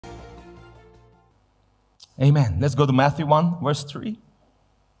Amen. Let's go to Matthew 1, verse 3.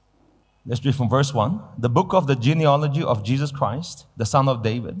 Let's read from verse 1. The book of the genealogy of Jesus Christ, the son of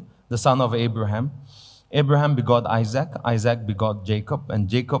David, the son of Abraham. Abraham begot Isaac, Isaac begot Jacob, and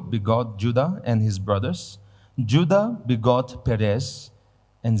Jacob begot Judah and his brothers. Judah begot Perez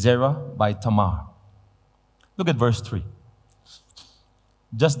and Zerah by Tamar. Look at verse 3.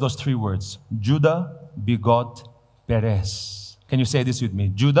 Just those three words. Judah begot Perez. Can you say this with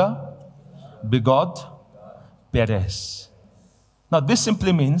me? Judah begot Perez. Now, this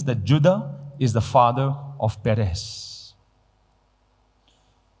simply means that Judah is the father of Perez.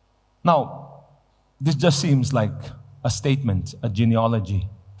 Now, this just seems like a statement, a genealogy,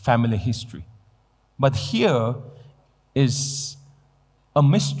 family history. But here is a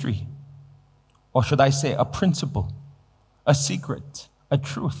mystery, or should I say a principle, a secret, a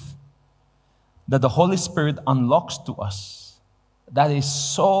truth that the Holy Spirit unlocks to us that is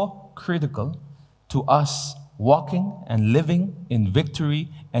so critical to us walking and living in victory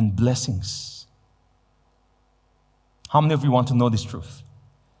and blessings. How many of you want to know this truth?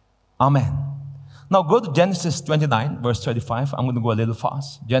 Amen. Now go to Genesis 29, verse 35. I'm going to go a little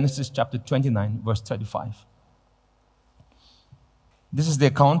fast. Genesis chapter 29, verse 35. This is the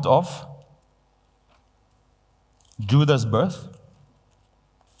account of Judah's birth.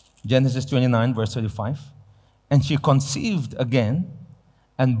 Genesis 29, verse 35. And she conceived again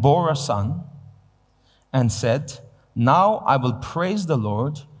and bore a son, and said, now I will praise the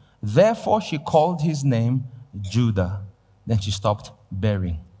Lord. Therefore she called his name Judah. Then she stopped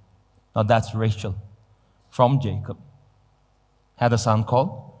bearing. Now that's Rachel from Jacob. Had a son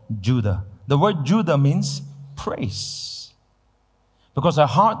called Judah. The word Judah means praise. Because her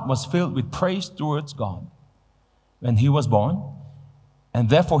heart was filled with praise towards God when he was born. And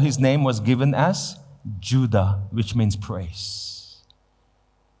therefore his name was given as Judah, which means praise.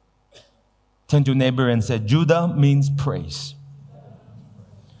 Turn to your neighbor and say, Judah means praise.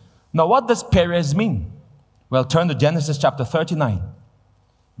 Now, what does Perez mean? Well, turn to Genesis chapter 39.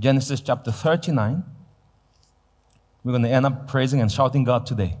 Genesis chapter 39. We're going to end up praising and shouting God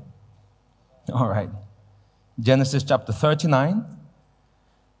today. All right. Genesis chapter 39.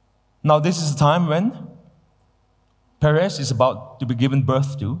 Now, this is the time when Perez is about to be given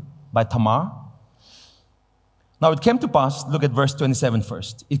birth to by Tamar. Now it came to pass, look at verse 27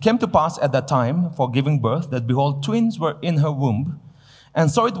 first. It came to pass at that time for giving birth that behold, twins were in her womb.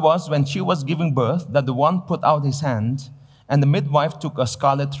 And so it was when she was giving birth that the one put out his hand, and the midwife took a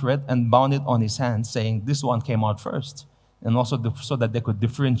scarlet thread and bound it on his hand, saying, this one came out first. And also so that they could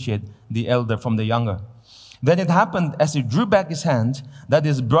differentiate the elder from the younger. Then it happened as he drew back his hand that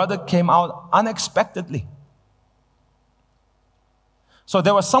his brother came out unexpectedly. So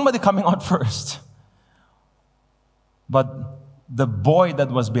there was somebody coming out first. But the boy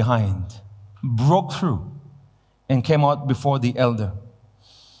that was behind broke through and came out before the elder.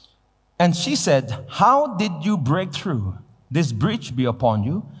 And she said, how did you break through? This breach be upon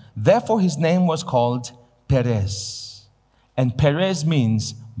you. Therefore his name was called Perez. And Perez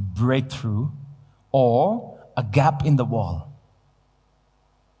means breakthrough or a gap in the wall.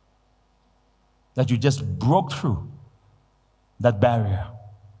 That you just broke through that barrier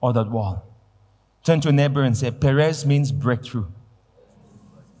or that wall. Turn to a neighbor and say, Perez means breakthrough.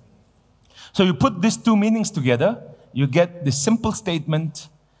 So you put these two meanings together, you get the simple statement,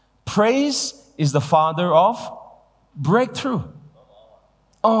 praise is the father of breakthrough.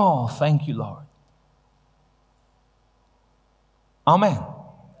 Oh, thank you, Lord. Amen.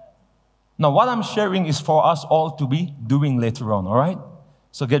 Now, what I'm sharing is for us all to be doing later on, all right?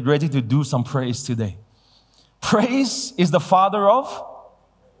 So get ready to do some praise today. Praise is the father of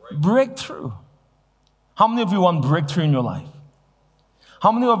breakthrough. How many of you want breakthrough in your life?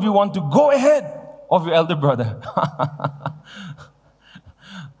 How many of you want to go ahead of your elder brother?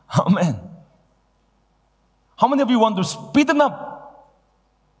 Amen. How many of you want to speeden up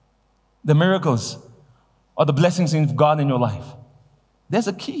the miracles or the blessings of God in your life? There's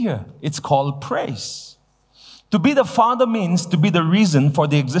a key here. It's called praise. To be the father means to be the reason for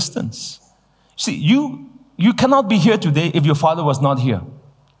the existence. See, you cannot be here today if your father was not here.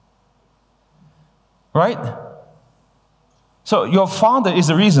 Right? So your father is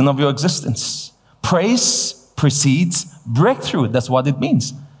the reason of your existence. Praise precedes breakthrough. That's what it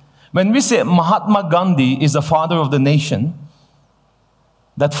means. When we say Mahatma Gandhi is the father of the nation,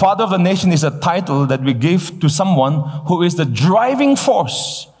 that father of the nation is a title that we give to someone who is the driving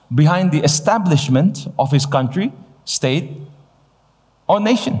force behind the establishment of his country, state, or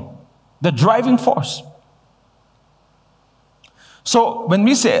nation. The driving force. So when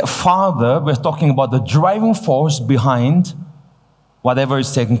we say father, we're talking about the driving force behind whatever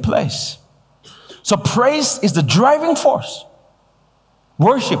is taking place. So praise is the driving force.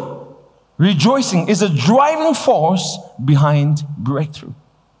 Worship, rejoicing is the driving force behind breakthrough.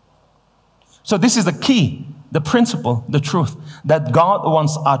 So this is the key, the principle, the truth that God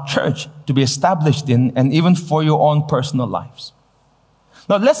wants our church to be established in, and even for your own personal lives.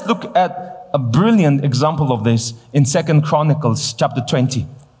 Now let's look at a brilliant example of this in 2 Chronicles chapter 20.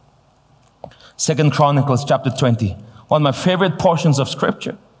 2 Chronicles chapter 20. One of my favorite portions of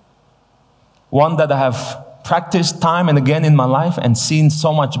scripture. One that I have practiced time and again in my life and seen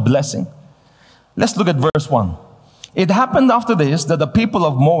so much blessing. Let's look at verse 1. It happened after this that the people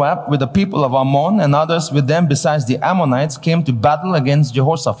of Moab with the people of Ammon and others with them besides the Ammonites came to battle against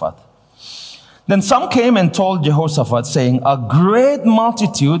Jehoshaphat. Then some came and told Jehoshaphat, saying, a great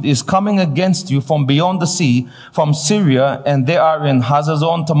multitude is coming against you from beyond the sea, from Syria, and they are in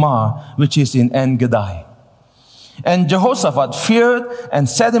Hazazon Tamar, which is in En-Gedi. And Jehoshaphat feared and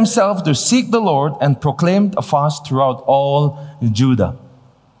set himself to seek the Lord and proclaimed a fast throughout all Judah.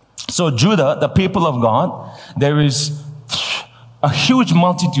 So Judah, the people of God, there is a huge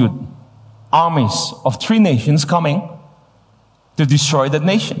multitude, armies of 3 nations coming to destroy that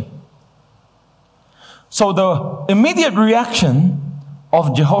nation. So the immediate reaction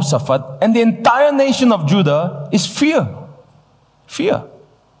of Jehoshaphat and the entire nation of Judah is fear. Fear.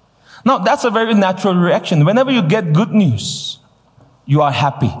 Now that's a very natural reaction. Whenever you get good news, you are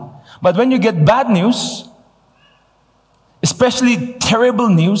happy. But when you get bad news, especially terrible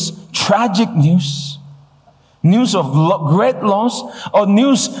news, tragic news, news of great loss, or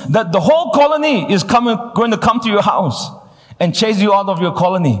news that the whole colony is going to come to your house and chase you out of your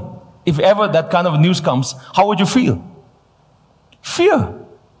colony. If ever that kind of news comes, how would you feel? Fear.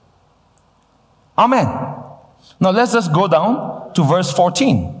 Amen. Now let's just go down to verse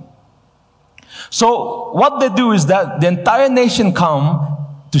 14. So what they do is that the entire nation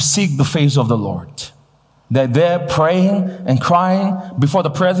come to seek the face of the Lord. They're there praying and crying before the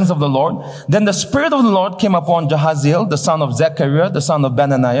presence of the Lord. Then the Spirit of the Lord came upon Jahaziel, the son of Zechariah, the son of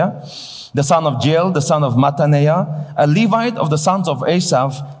Benaniah, the son of Jael, the son of Mattaniah, a Levite of the sons of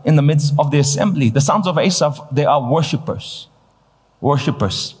Asaph in the midst of the assembly. The sons of Asaph, they are worshippers.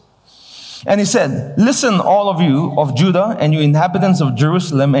 Worshippers. And he said, listen, all of you of Judah and you inhabitants of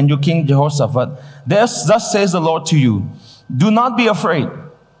Jerusalem and you King Jehoshaphat, thus says the Lord to you, do not be afraid,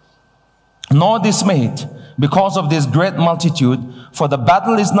 nor dismayed, because of this great multitude, for the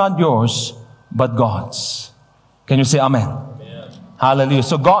battle is not yours, but God's. Can you say amen? Amen. Hallelujah.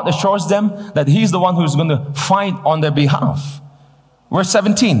 So God assures them that He's the one who's going to fight on their behalf. Verse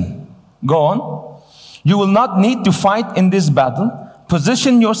 17. Go on. You will not need to fight in this battle.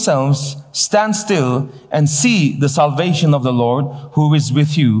 Position yourselves, stand still, and see the salvation of the Lord who is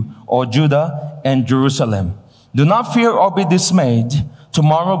with you, O Judah and Jerusalem. Do not fear or be dismayed.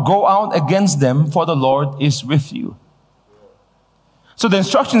 Tomorrow go out against them, for the Lord is with you. So the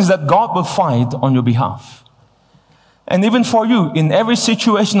instruction is that God will fight on your behalf. And even for you, in every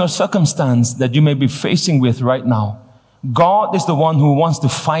situation or circumstance that you may be facing with right now, God is the one who wants to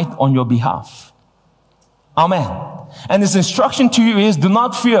fight on your behalf. Amen. And His instruction to you is, do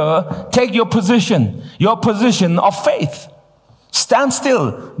not fear, take your position of faith. Stand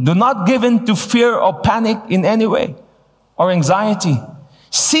still. Do not give in to fear or panic in any way, or anxiety.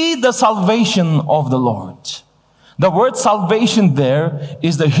 See the salvation of the Lord. The word salvation there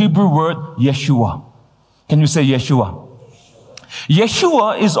is the Hebrew word Yeshua. Can you say Yeshua?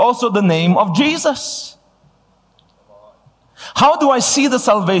 Yeshua is also the name of Jesus. How do I see the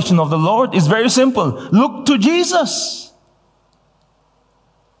salvation of the Lord? It's very simple. Look to Jesus.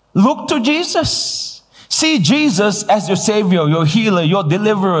 Look to Jesus. See Jesus as your Savior, your healer, your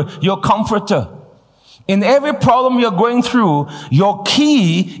deliverer, your comforter. In every problem you're going through, your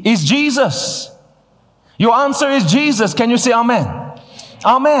key is Jesus. Your answer is Jesus. Can you say amen?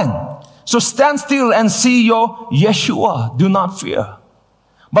 Amen. So stand still and see your Yeshua. Do not fear.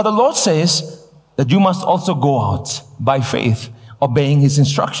 But the Lord says that you must also go out by faith, obeying His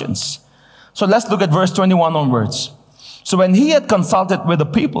instructions. So let's look at verse 21 onwards. So when he had consulted with the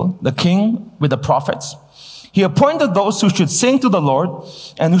people, the king with the prophets, he appointed those who should sing to the Lord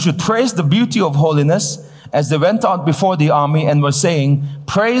and who should praise the beauty of holiness as they went out before the army and were saying,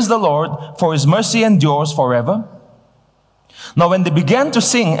 praise the Lord, for His mercy endures forever. Now when they began to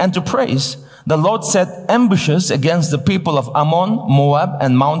sing and to praise, the Lord set ambushes against the people of Ammon, Moab,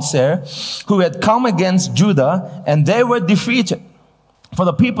 and Mount Seir, who had come against Judah, and they were defeated. For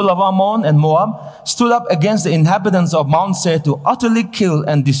the people of Ammon and Moab stood up against the inhabitants of Mount Seir to utterly kill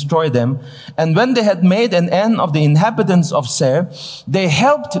and destroy them. And when they had made an end of the inhabitants of Seir, they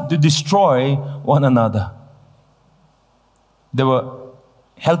helped to destroy one another. They were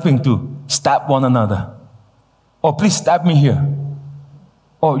helping to stab one another. Oh, please stab me here.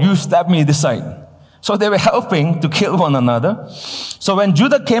 Oh, you stab me this side. So they were helping to kill one another. So when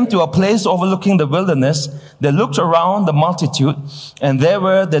Judah came to a place overlooking the wilderness, they looked around the multitude, and there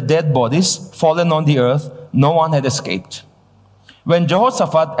were the dead bodies fallen on the earth. No one had escaped. When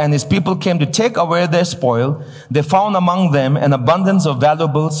Jehoshaphat and his people came to take away their spoil, they found among them an abundance of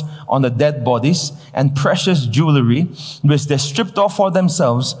valuables on the dead bodies and precious jewelry, which they stripped off for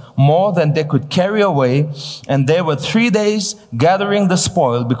themselves, more than they could carry away. And they were 3 days gathering the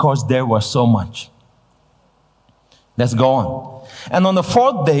spoil because there was so much. Let's go on. And on the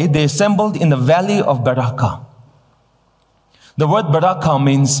 4th day, they assembled in the valley of Barakah. The word Barakah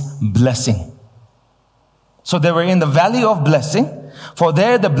means blessing. So they were in the valley of blessing, for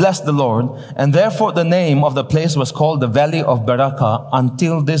there they blessed the Lord, and therefore the name of the place was called the valley of Barakah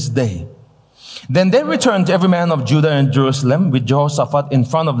until this day. Then they returned, every man of Judah and Jerusalem, with Jehoshaphat in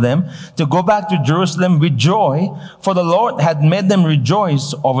front of them, to go back to Jerusalem with joy, for the Lord had made them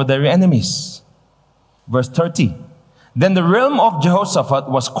rejoice over their enemies. Verse 30. Then the realm of Jehoshaphat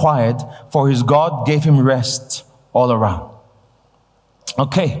was quiet, for his God gave him rest all around.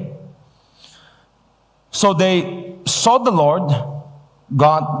 Okay. So they sought the Lord.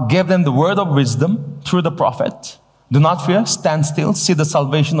 God gave them the word of wisdom through the prophet. Do not fear, stand still, see the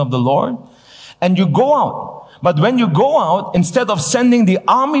salvation of the Lord. And you go out. But when you go out, instead of sending the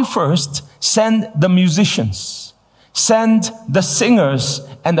army first, send the musicians. Send the singers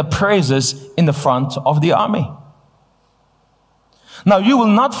and the praisers in the front of the army. Now, you will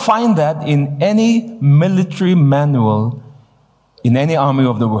not find that in any military manual in any army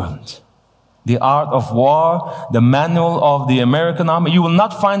of the world. The art of war, the manual of the American army, you will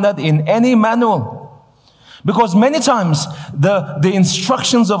not find that in any manual. Because many times the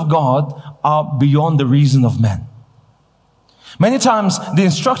instructions of God are beyond the reason of man. Many times the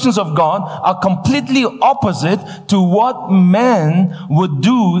instructions of God are completely opposite to what man would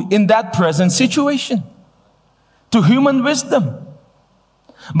do in that present situation, to human wisdom.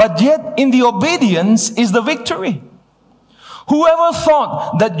 But yet in the obedience is the victory. Whoever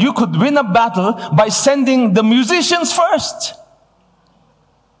thought that you could win a battle by sending the musicians first?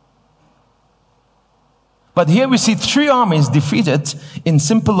 But here we see 3 armies defeated in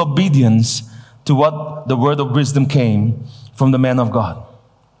simple obedience to what the word of wisdom came from the man of God.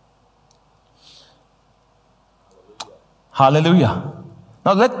 Hallelujah.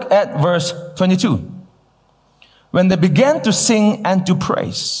 Now look at verse 22. When they began to sing and to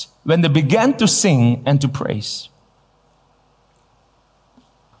praise. When they began to sing and to praise.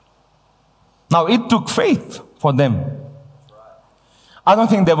 Now, it took faith for them. I don't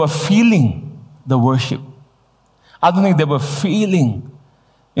think they were feeling the worship. I don't think they were feeling.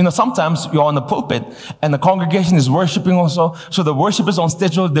 You know, sometimes you're on the pulpit and the congregation is worshiping also. So the worshipers on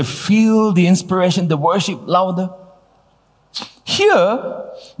stage, they feel the inspiration, the worship louder. Here,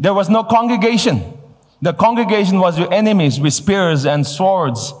 there was no congregation. The congregation was your enemies with spears and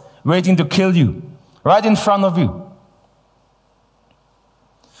swords waiting to kill you right in front of you.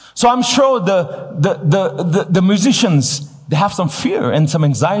 So I'm sure the musicians, they have some fear and some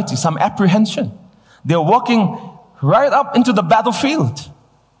anxiety, some apprehension. They're walking right up into the battlefield.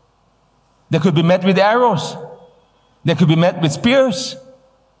 They could be met with arrows. They could be met with spears.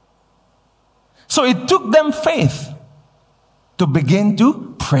 So it took them faith to begin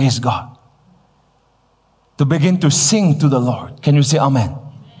to praise God. To begin to sing to the Lord. Can you say amen?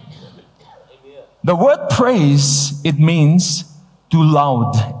 The word praise, it means too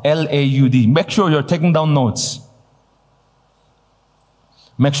loud, L-A-U-D. Make sure you're taking down notes.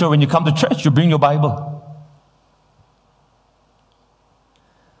 Make sure when you come to church, you bring your Bible.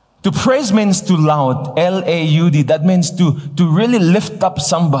 To praise means too loud, L-A-U-D. That means to really lift up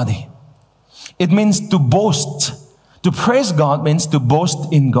somebody. It means to boast. To praise God means to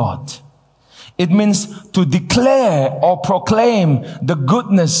boast in God. It means to declare or proclaim the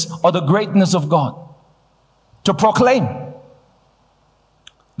goodness or the greatness of God. To proclaim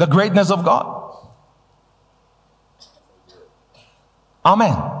the greatness of God.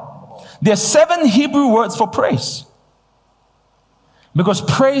 Amen. There are 7 Hebrew words for praise. Because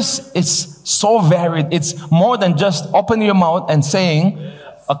praise is so varied. It's more than just opening your mouth and saying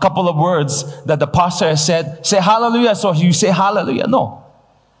a couple of words that the pastor has said. Say hallelujah, so you say hallelujah. No.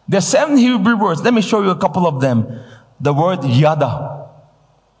 There are 7 Hebrew words. Let me show you a couple of them. The word yada.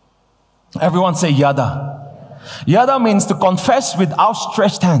 Everyone say yada. Yada means to confess with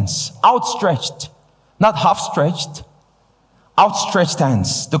outstretched hands. Outstretched. Not half-stretched. Outstretched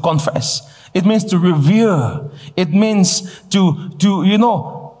hands. To confess. It means to revere. It means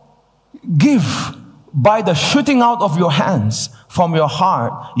to give by the shooting out of your hands from your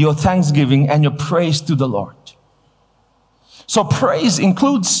heart your thanksgiving and your praise to the Lord. So praise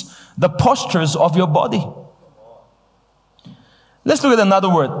includes the postures of your body. Let's look at another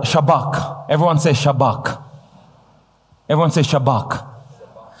word, shabak. Everyone say shabak. Everyone say shabak.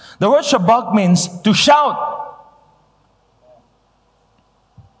 The word shabak means to shout.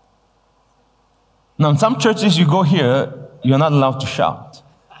 Now, in some churches you go here, you're not allowed to shout.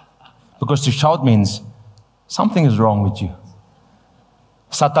 Because to shout means something is wrong with you.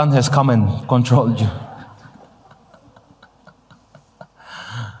 Satan has come and controlled you.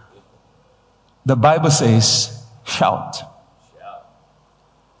 The Bible says, shout.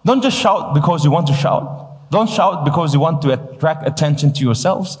 Don't just shout because you want to shout. Don't shout because you want to attract attention to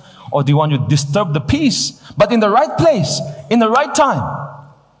yourselves or do you want to disturb the peace. But in the right place, in the right time,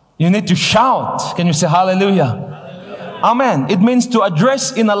 you need to shout. Can you say hallelujah? Hallelujah. Amen. It means to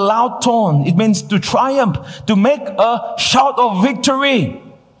address in a loud tone. It means to triumph, to make a shout of victory.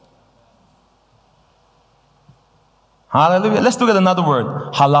 Hallelujah. Let's look at another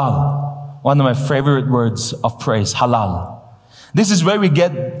word, halal. One of my favorite words of praise, halal. This is where we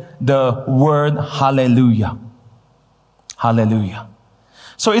get the word hallelujah. Hallelujah.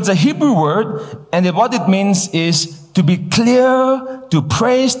 So it's a Hebrew word, and what it means is to be clear, to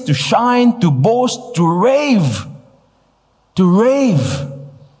praise, to shine, to boast, to rave. To rave.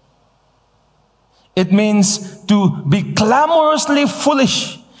 It means to be clamorously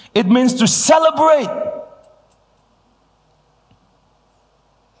foolish. It means to celebrate.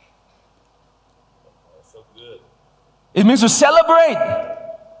 It means to celebrate.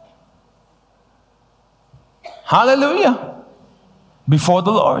 Hallelujah. Before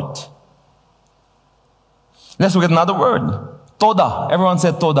the Lord. Let's look at another word. Toda. Everyone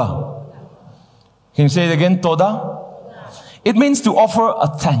said toda. Can you say it again? Toda. It means to offer a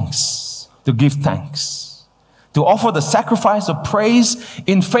thanks. To give thanks. To offer the sacrifice of praise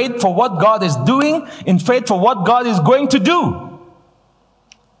in faith for what God is doing. In faith for what God is going to do.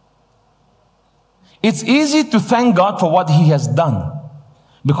 It's easy to thank God for what He has done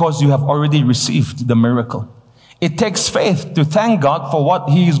because you have already received the miracle. It takes faith to thank God for what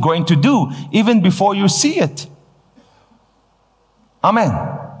He is going to do even before you see it. Amen.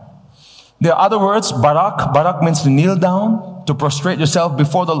 There are other words, barak. Barak means to kneel down, to prostrate yourself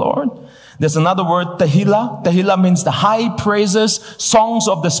before the Lord. There's another word, tehillah. Tehillah means the high praises, songs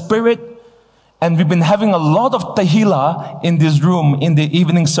of the Spirit. And we've been having a lot of tehillah in this room in the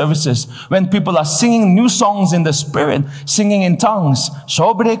evening services when people are singing new songs in the Spirit, singing in tongues.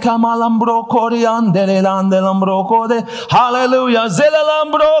 Hallelujah.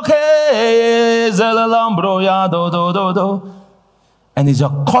 And as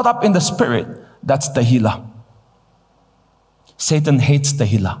you're caught up in the Spirit, that's tehillah. Satan hates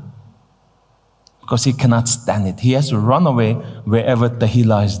tehillah because he cannot stand it. He has to run away wherever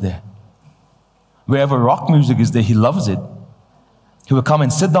tehillah is there. Wherever rock music is there, he loves it. He will come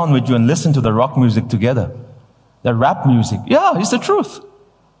and sit down with you and listen to the rock music together. The rap music. Yeah, it's the truth.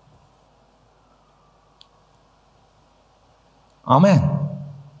 Amen.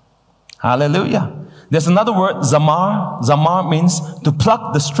 Hallelujah. There's another word, zamar. Zamar means to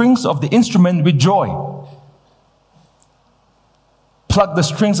pluck the strings of the instrument with joy. Pluck the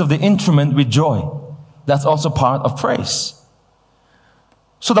strings of the instrument with joy. That's also part of praise.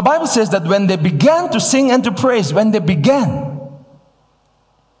 So the Bible says that when they began to sing and to praise, when they began,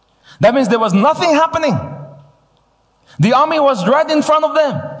 that means there was nothing happening. The army was right in front of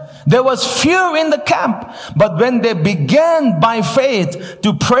them. There was fear in the camp. But when they began by faith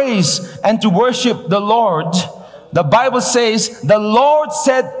to praise and to worship the Lord, the Bible says the Lord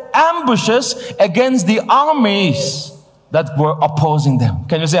set ambushes against the armies that were opposing them.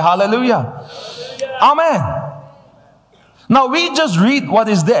 Can you say hallelujah? Hallelujah. Amen. Now we just read what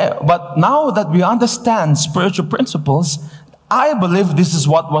is there, but now that we understand spiritual principles, I believe this is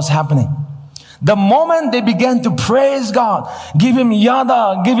what was happening. The moment they began to praise God, give Him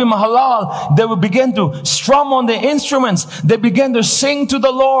yada, give Him halal, they will begin to strum on the instruments. They began to sing to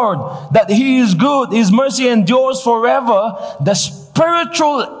the Lord that He is good, His mercy endures forever. The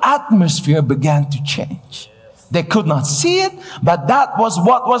spiritual atmosphere began to change. They could not see it, but that was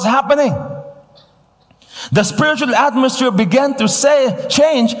what was happening. The spiritual atmosphere began to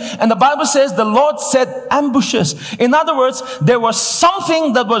change, and the Bible says the Lord set ambushes. In other words, there was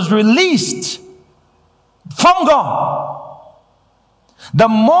something that was released from God. The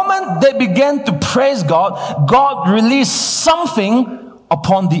moment they began to praise God, God released something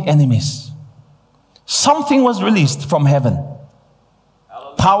upon the enemies. Something was released from heaven.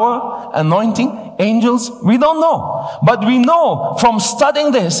 Power, anointing, angels, we don't know. But we know from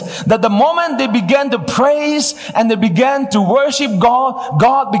studying this that the moment they began to praise and they began to worship God,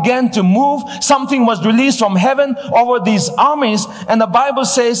 God began to move. Something was released from heaven over these armies, and the Bible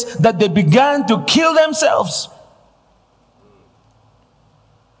says that they began to kill themselves.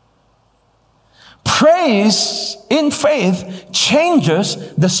 Praise in faith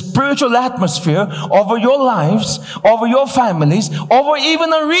changes the spiritual atmosphere over your lives, over your families, over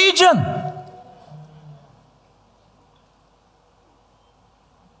even a region.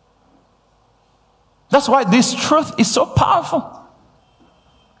 That's why this truth is so powerful.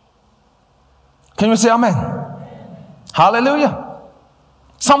 Can you say amen? Hallelujah.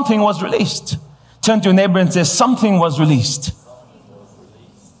 Something was released. Turn to your neighbor and say, something was released.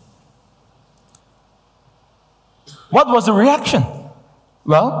 What was the reaction?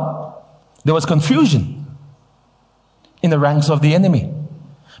 Well, there was confusion in the ranks of the enemy.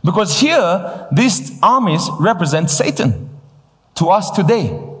 Because here, these armies represent Satan to us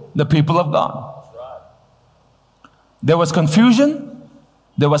today, the people of God. There was confusion.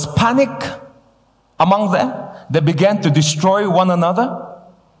 There was panic among them. They began to destroy one another.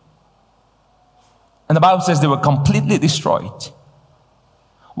 And the Bible says they were completely destroyed.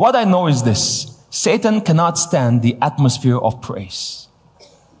 What I know is this. Satan cannot stand the atmosphere of praise.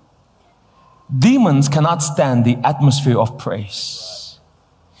 Demons cannot stand the atmosphere of praise.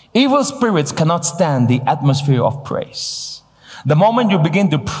 Evil spirits cannot stand the atmosphere of praise. The moment you begin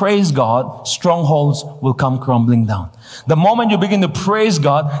to praise God, strongholds will come crumbling down. The moment you begin to praise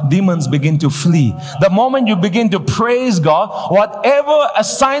God, demons begin to flee. The moment you begin to praise God, whatever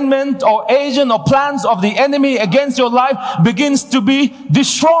assignment or agent or plans of the enemy against your life begins to be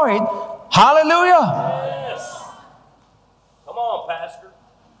destroyed. Hallelujah. Yes. Come on, Pastor.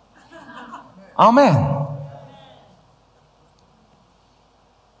 Amen.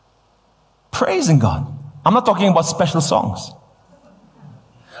 Praising God. I'm not talking about special songs.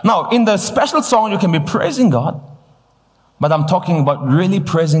 Now, in the special song, you can be praising God, but I'm talking about really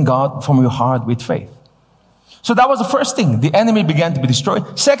praising God from your heart with faith. So that was the first thing. The enemy began to be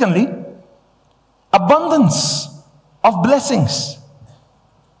destroyed. Secondly, abundance of blessings.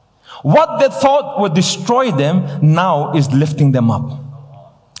 What they thought would destroy them now is lifting them up.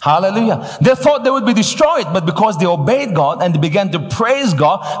 Hallelujah. They thought they would be destroyed, but because they obeyed God and they began to praise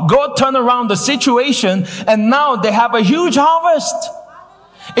God, God turned around the situation, and now they have a huge harvest.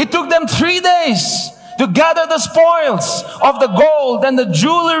 It took them 3 days to gather the spoils of the gold and the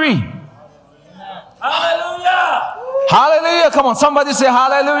jewelry. Hallelujah. Hallelujah. Come on, somebody say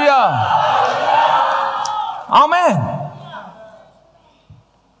hallelujah. Amen.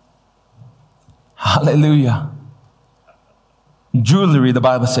 Hallelujah. Jewelry, the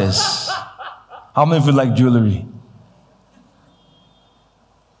Bible says. How many of you like jewelry?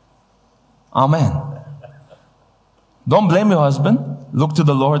 Amen. Don't blame your husband. Look to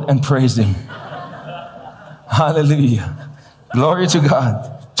the Lord and praise Him. Hallelujah. Glory to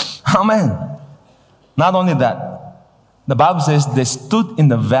God. Amen. Not only that, the Bible says they stood in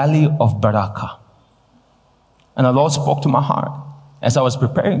the valley of Barakah. And the Lord spoke to my heart as I was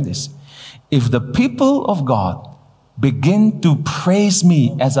preparing this. If the people of God begin to praise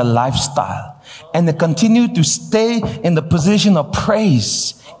me as a lifestyle and they continue to stay in the position of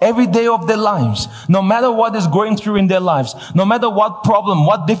praise every day of their lives, no matter what is going through in their lives, no matter what problem,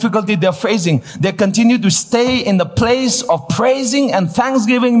 what difficulty they're facing, they continue to stay in the place of praising and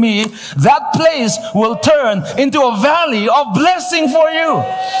thanksgiving me, that place will turn into a valley of blessing for you.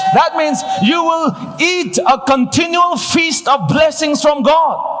 That means you will eat a continual feast of blessings from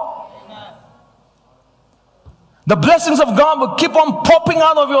God. The blessings of God will keep on popping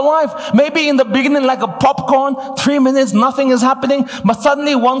out of your life. Maybe in the beginning like a popcorn, 3 minutes, nothing is happening. But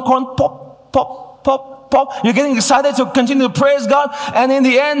suddenly one corn, pop, pop, pop, pop. You're getting excited to continue to praise God. And in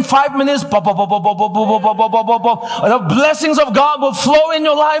the end, 5 minutes, pop, pop, pop, pop, pop, pop, pop, pop, pop, pop, pop. The blessings of God will flow in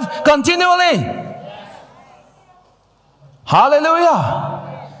your life continually.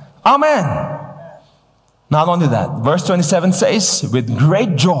 Hallelujah. Amen. Not only that, verse 27 says, with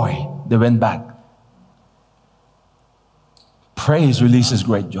great joy, they went back. Praise releases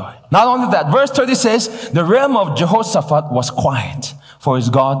great joy. Not only that, verse 30 says, the realm of Jehoshaphat was quiet, for his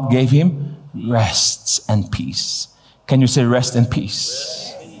God gave him rest and peace. Can you say rest and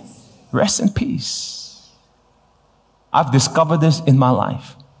peace? Rest and peace. I've discovered this in my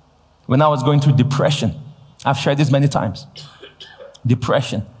life. When I was going through depression, I've shared this many times.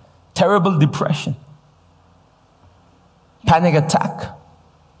 Depression, terrible depression, panic attack.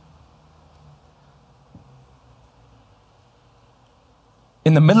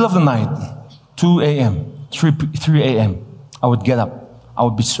 In the middle of the night, 2 a.m., 3 a.m., I would get up. I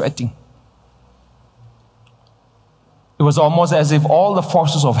would be sweating. It was almost as if all the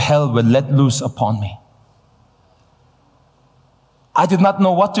forces of hell were let loose upon me. I did not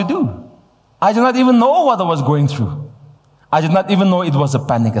know what to do. I did not even know what I was going through. I did not even know it was a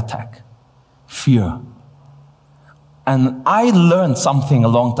panic attack. Fear. And I learned something a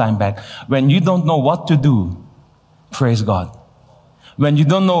long time back. When you don't know what to do, praise God. When you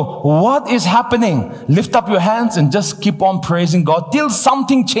don't know what is happening, lift up your hands and just keep on praising God till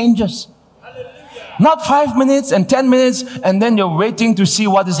something changes. Hallelujah. Not 5 minutes and 10 minutes and then you're waiting to see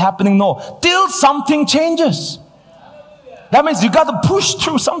what is happening. No, till something changes. Hallelujah. That means you got to push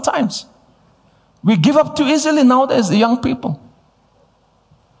through sometimes. We give up too easily nowadays, the young people.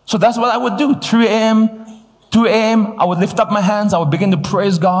 So that's what I would do. 3 a.m., 2 a.m., I would lift up my hands. I would begin to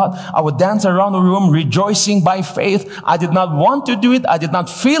praise God. I would dance around the room, rejoicing by faith. I did not want to do it. I did not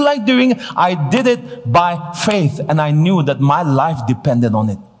feel like doing it. I did it by faith. And I knew that my life depended on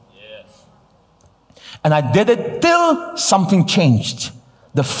it. Yes. And I did it till something changed.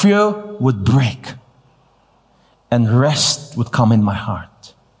 The fear would break. And rest would come in my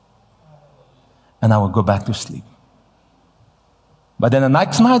heart. And I would go back to sleep. But then the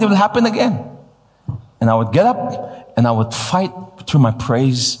next night it would happen again. And I would get up and I would fight through my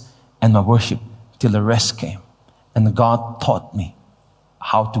praise and my worship till the rest came. And God taught me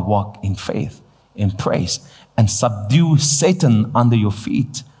how to walk in faith, in praise, and subdue Satan under your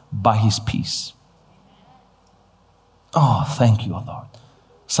feet by his peace. Oh, thank you, Lord.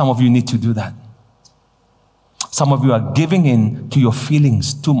 Some of you need to do that. Some of you are giving in to your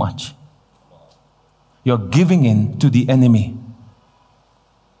feelings too much. You're giving in to the enemy.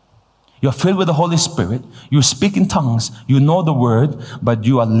 You're filled with the Holy Spirit. You speak in tongues. You know the word, but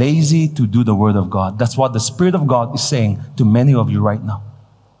you are lazy to do the word of God. That's what the Spirit of God is saying to many of you right now.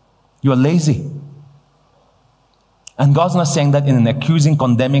 You are lazy. And God's not saying that in an accusing,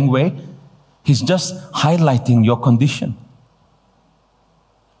 condemning way. He's just highlighting your condition.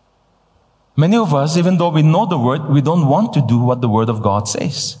 Many of us, even though we know the word, we don't want to do what the word of God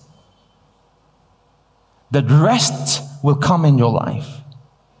says. That rest will come in your life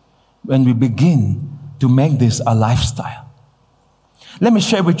when we begin to make this a lifestyle. Let me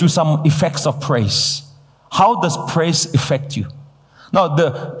share with you some effects of praise. How does praise affect you? Now,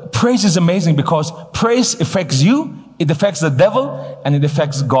 the praise is amazing because praise affects you, it affects the devil, and it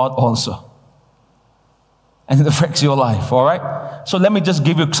affects God also. And it affects your life, all right? So let me just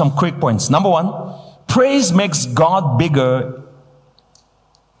give you some quick points. Number one, praise makes God bigger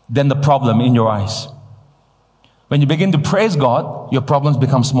than the problem in your eyes. When you begin to praise God, your problems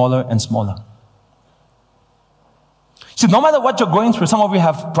become smaller and smaller. See, no matter what you're going through, some of you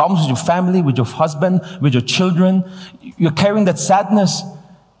have problems with your family, with your husband, with your children. You're carrying that sadness.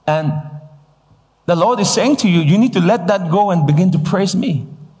 And the Lord is saying to you, you need to let that go and begin to praise me.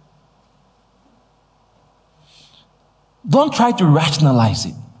 Don't try to rationalize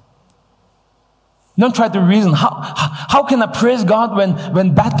it. Don't try to reason, how can I praise God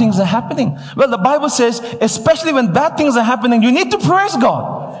when bad things are happening? Well, the Bible says, especially when bad things are happening, you need to praise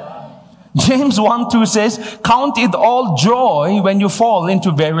God. James 1:2 says, count it all joy when you fall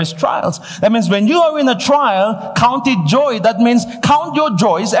into various trials. That means when you are in a trial, count it joy. That means count your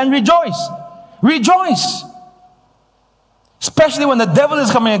joys and rejoice. Rejoice. Especially when the devil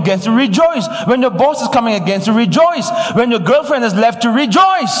is coming against you, rejoice. When your boss is coming against you, rejoice. When your girlfriend has left you,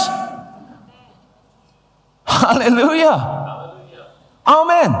 rejoice. Hallelujah. Hallelujah.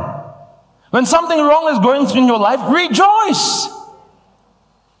 Amen. When something wrong is going through in your life, rejoice.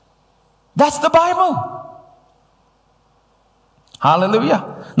 That's the Bible.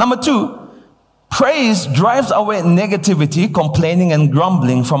 Hallelujah. Number two, praise drives away negativity, complaining, and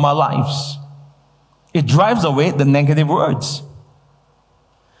grumbling from our lives. It drives away the negative words.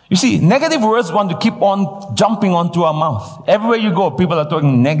 You see, negative words want to keep on jumping onto our mouth. Everywhere you go, people are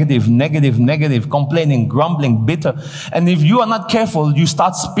talking negative, negative, negative, complaining, grumbling, bitter. And if you are not careful, you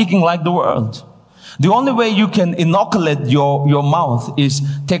start speaking like the world. The only way you can inoculate your mouth is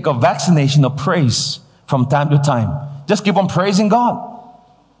take a vaccination of praise from time to time. Just keep on praising God.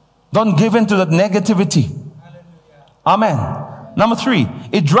 Don't give in to that negativity. Amen. Number three,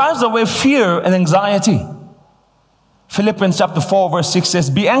 it drives away fear and anxiety. Philippians chapter 4 verse 6 says,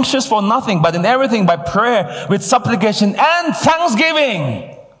 be anxious for nothing, but in everything by prayer with supplication and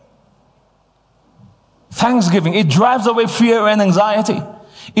thanksgiving. Thanksgiving. It drives away fear and anxiety.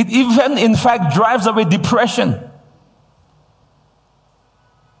 It even, in fact, drives away depression.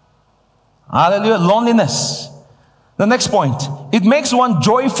 Hallelujah. Loneliness. The next point. It makes one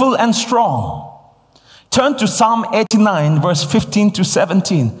joyful and strong. Turn to Psalm 89, verse 15 to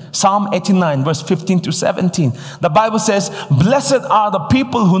 17. Psalm 89, verse 15 to 17. The Bible says, blessed are the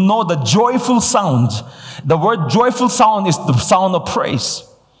people who know the joyful sound. The word joyful sound is the sound of praise.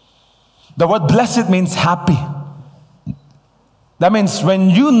 The word blessed means happy. That means when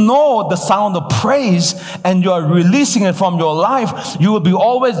you know the sound of praise and you are releasing it from your life, you will be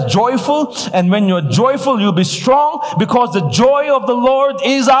always joyful. And when you're joyful, you'll be strong, because the joy of the Lord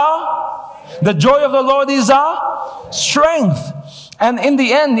is our strength. And in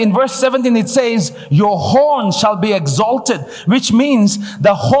the end, in verse 17, it says, your horn shall be exalted, which means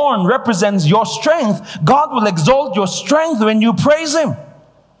the horn represents your strength. God will exalt your strength when you praise Him.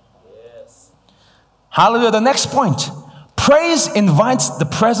 Yes. Hallelujah. The next point. Praise invites the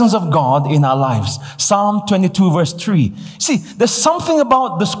presence of God in our lives. Psalm 22 verse 3. See, there's something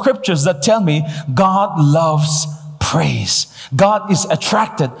about the scriptures that tell me God loves praise. God is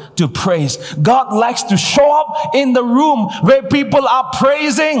attracted to praise. God likes to show up in the room where people are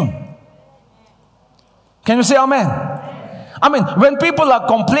praising. Can you say amen? I mean, when people are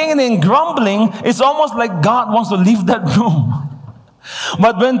complaining and grumbling, it's almost like God wants to leave that room.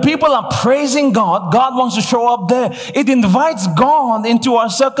 But when people are praising God, God wants to show up there. It invites God into our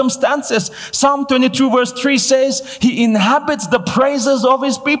circumstances. Psalm 22 verse 3 says, He inhabits the praises of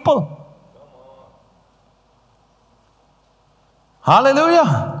His people.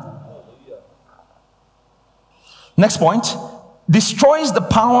 Hallelujah. Next point. Destroys the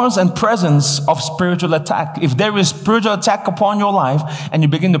powers and presence of spiritual attack. If there is spiritual attack upon your life and you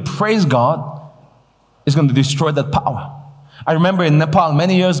begin to praise God, it's going to destroy that power. I remember in Nepal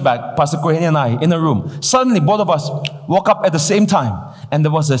many years back, Pastor Shan and I in a room. Suddenly both of us woke up at the same time. And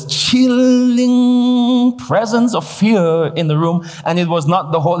there was a chilling presence of fear in the room. And it was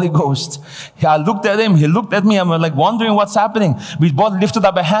not the Holy Ghost. I looked at him, he looked at me, and we're like wondering what's happening. We both lifted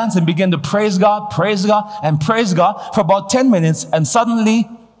up our hands and began to praise God, and praise God for about 10 minutes. And suddenly,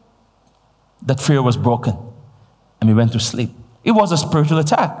 that fear was broken. And we went to sleep. It was a spiritual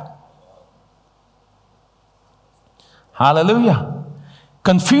attack. Hallelujah.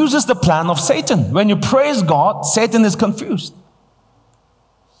 Confuses the plan of Satan. When you praise God, Satan is confused.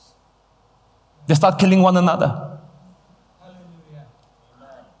 They start killing one another. Hallelujah.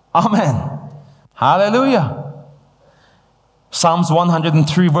 Amen. Hallelujah. Psalms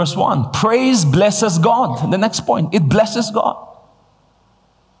 103 verse 1. Praise blesses God. The next point. It blesses God.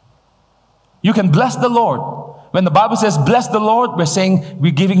 You can bless the Lord. When the Bible says bless the Lord, we're saying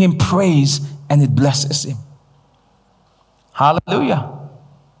we're giving Him praise and it blesses Him. Hallelujah.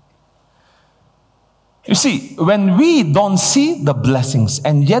 You see, when we don't see the blessings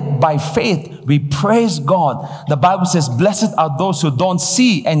and yet by faith we praise God, the Bible says, blessed are those who don't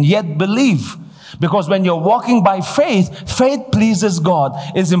see and yet believe. Because when you're walking by faith, faith pleases God.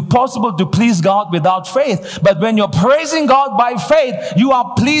 It's impossible to please God without faith. But when you're praising God by faith, you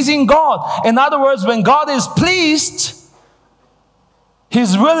are pleasing God. In other words, when God is pleased,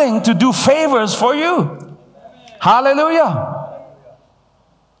 He's willing to do favors for you. Hallelujah.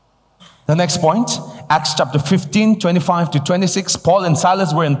 The next point, Acts chapter 15, 25 to 26. Paul and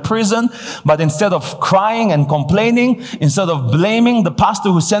Silas were in prison, but instead of crying and complaining, instead of blaming the pastor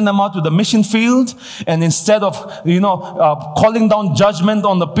who sent them out to the mission field, and instead of, calling down judgment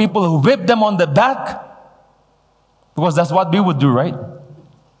on the people who whipped them on the back, because that's what we would do, right?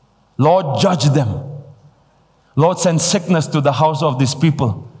 Lord, judge them. Lord, send sickness to the house of these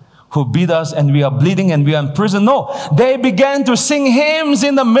people who beat us and we are bleeding and we are in prison. No, they began to sing hymns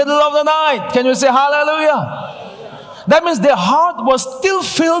in the middle of the night. Can you say hallelujah? That means their heart was still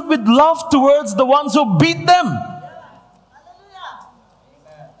filled with love towards the ones who beat them.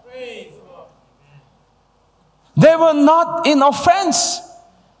 They were not in offense.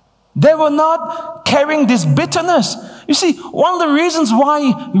 They were not carrying this bitterness. You see, one of the reasons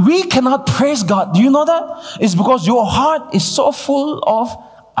why we cannot praise God, do you know that? Is because your heart is so full of,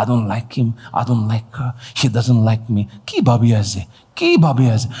 I don't like him, I don't like her, she doesn't like me. Ki babiyaze.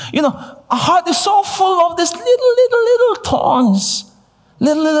 You know, our heart is so full of these little thorns,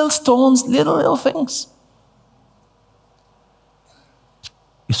 little stones, little things.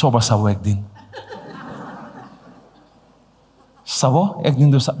 Isoba saweg din. Sabo,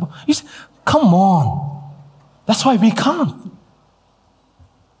 egnin do sabo. You say, come on. That's why we can't.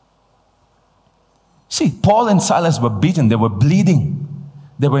 See, Paul and Silas were beaten, they were bleeding.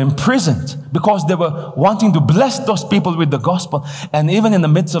 They were imprisoned because they were wanting to bless those people with the gospel. And even in the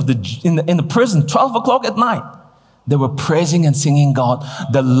midst of in the prison, 12 o'clock at night, they were praising and singing God.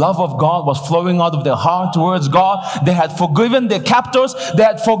 The love of God was flowing out of their heart towards God. They had forgiven their captors. They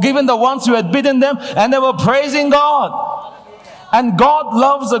had forgiven the ones who had beaten them. And they were praising God. And God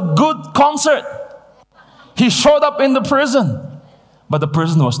loves a good concert. He showed up in the prison, but the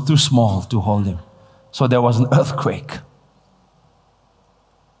prison was too small to hold him. So there was an earthquake.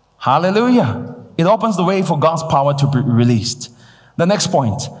 Hallelujah. It opens the way for God's power to be released. The next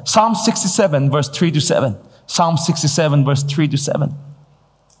point, Psalm 67, verse 3 to 7. Psalm 67, verse 3 to 7.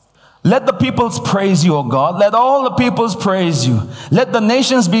 Let the peoples praise you, O God. Let all the peoples praise you. Let the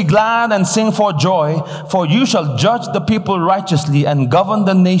nations be glad and sing for joy, for you shall judge the people righteously and govern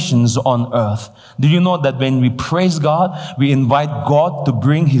the nations on earth. Do you know that when we praise God, we invite God to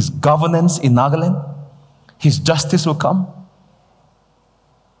bring His governance in Nagaland? His justice will come.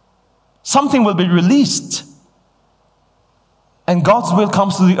 Something will be released. And God's will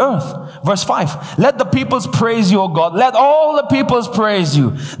comes to the earth. Verse 5. Let the peoples praise you, O God. Let all the peoples praise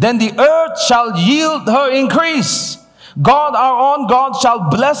you. Then the earth shall yield her increase. God, our own God, shall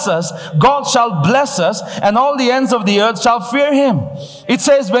bless us. God shall bless us, and all the ends of the earth shall fear Him. It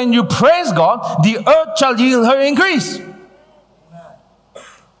says, when you praise God, the earth shall yield her increase.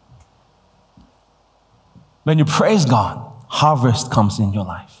 When you praise God, harvest comes in your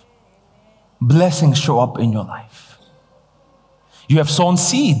life. Blessings show up in your life. You have sown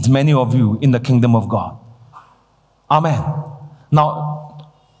seeds, many of you, in the kingdom of God. Amen. Now,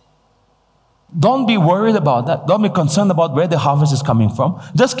 don't be worried about that. Don't be concerned about where the harvest is coming from.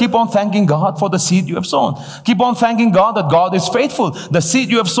 Just keep on thanking God for the seed you have sown. Keep on thanking God that God is faithful. The seed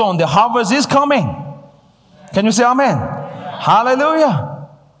you have sown, the harvest is coming. Can you say amen? Hallelujah.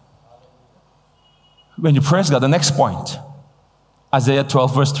 When you praise God, the next point, Isaiah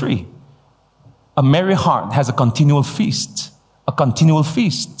 12, verse 3. A merry heart has a continual feast. A continual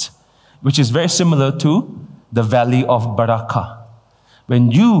feast, which is very similar to the valley of Barakah.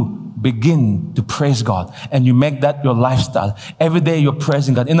 When you begin to praise God and you make that your lifestyle, every day you're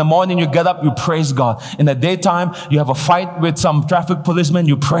praising God. In the morning you get up, you praise God. In the daytime, you have a fight with some traffic policeman,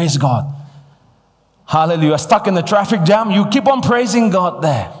 you praise God. Hallelujah. You're stuck in the traffic jam, you keep on praising God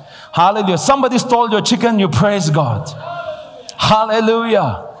there. Hallelujah. Somebody stole your chicken, you praise God.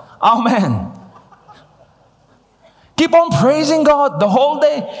 Hallelujah. Amen. Keep on praising God the whole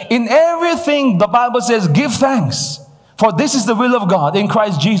day. In everything, the Bible says, give thanks. For this is the will of God in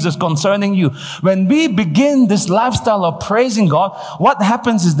Christ Jesus concerning you. When we begin this lifestyle of praising God, what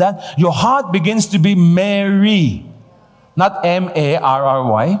happens is that your heart begins to be merry. Not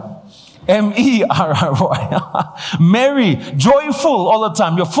M-A-R-R-Y. M-E-R-R-Y. Merry, joyful all the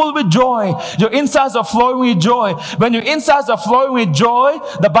time. You're full with joy. Your insides are flowing with joy. When your insides are flowing with joy,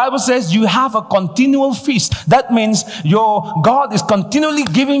 the Bible says you have a continual feast. That means your God is continually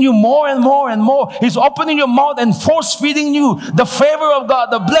giving you more and more and more. He's opening your mouth and force feeding you the favor of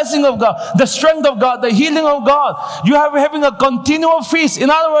God, the blessing of God, the strength of God, the healing of God. You are having a continual feast. In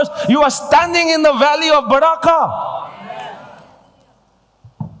other words, you are standing in the valley of Barakah.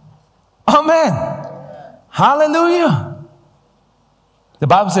 Amen. Hallelujah. The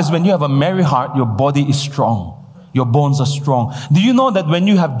Bible says when you have a merry heart, your body is strong. Your bones are strong. Do you know that when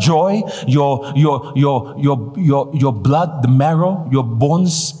you have joy, your blood, the marrow, your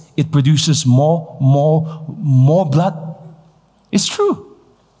bones, it produces more blood? It's true.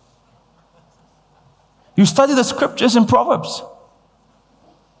 You study the scriptures in Proverbs.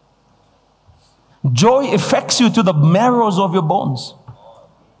 Joy affects you to the marrows of your bones.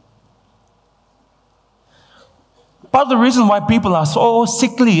 Part of the reason why people are so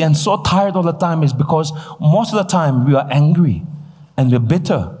sickly and so tired all the time is because most of the time we are angry and we're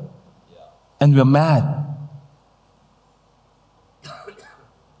bitter and we're mad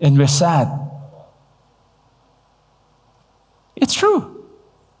and we're sad. It's true.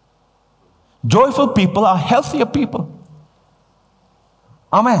 Joyful people are healthier people.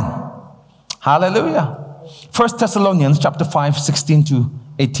 Amen. Hallelujah. 1 Thessalonians chapter 5, 16 to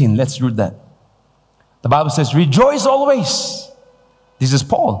 18. Let's read that. The Bible says, rejoice always. This is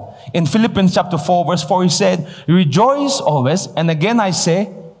Paul. In Philippians chapter 4, verse 4, he said, rejoice always. And again I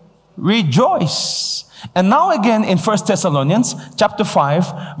say, rejoice. And now again in 1 Thessalonians chapter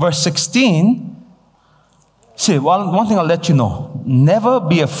 5, verse 16. See, one thing I'll let you know. Never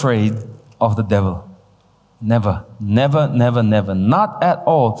be afraid of the devil. Never, never, never, never. Not at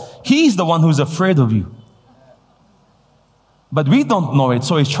all. He's the one who's afraid of you. But we don't know it,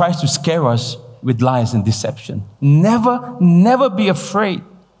 so he tries to scare us with lies and deception. Never, never be afraid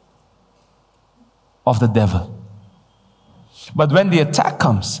of the devil. But when the attack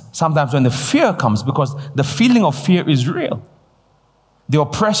comes, sometimes when the fear comes, because the feeling of fear is real, the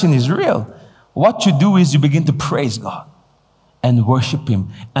oppression is real, what you do is you begin to praise God and worship Him,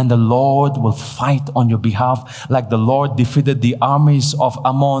 and the Lord will fight on your behalf like the Lord defeated the armies of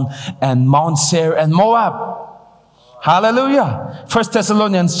Ammon and Mount Seir and Moab. Hallelujah. 1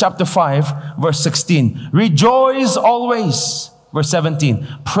 Thessalonians chapter 5, verse 16. Rejoice always. Verse 17.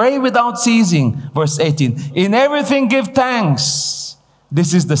 Pray without ceasing. Verse 18. In everything give thanks.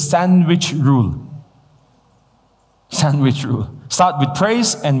 This is the sandwich rule. Sandwich rule. Start with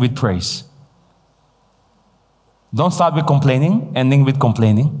praise and with praise. Don't start with complaining, ending with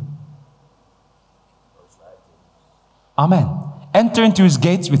complaining. Amen. Enter into his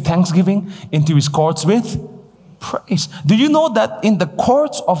gates with thanksgiving, into his courts with praise. Do you know that in the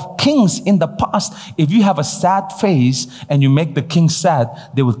courts of kings in the past, if you have a sad face and you make the king sad,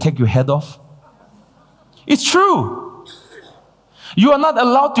 they will take your head off? It's true. You are not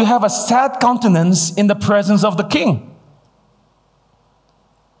allowed to have a sad countenance in the presence of the king.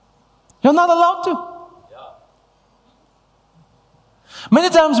 You're not allowed to. Many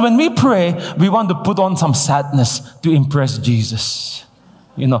times when we pray, we want to put on some sadness to impress Jesus.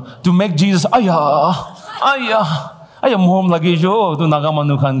 You know, to make Jesus, mohom lagi siya, to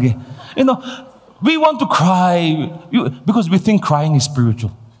nagamanukan ge. You know, we want to cry because we think crying is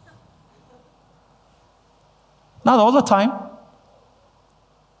spiritual. Not all the time.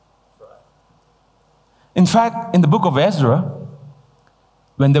 In fact, in the book of Ezra,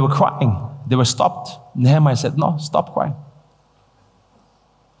 when they were crying, they were stopped. Nehemiah said, no, stop crying.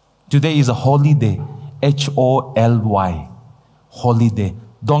 Today is a holy day. Holy. Holy day.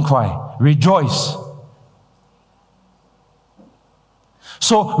 Don't cry. Rejoice.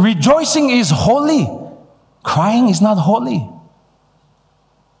 So rejoicing is holy. Crying is not holy.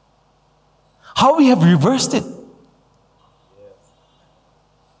 How we have reversed it.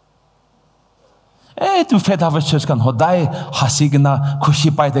 To Faith Harvest Church kan hodai hasig na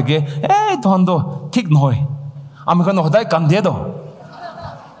khushi pai dege. Tondo thik noy. Ami kan hodai kande do.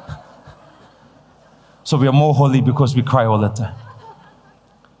 So we are more holy because we cry all the time.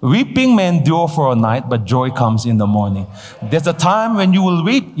 Weeping may endure for a night, but joy comes in the morning. There's a time when you will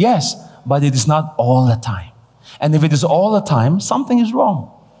weep, yes, but it is not all the time. And if it is all the time, something is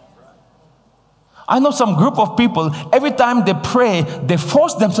wrong. I know some group of people, every time they pray, they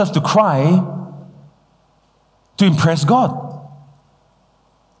force themselves to cry to impress God.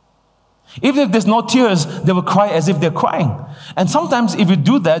 Even if there's no tears, they will cry as if they're crying. And sometimes if you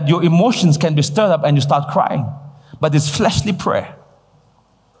do that, your emotions can be stirred up and you start crying. But it's fleshly prayer.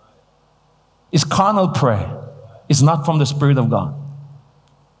 It's carnal prayer. It's not from the Spirit of God.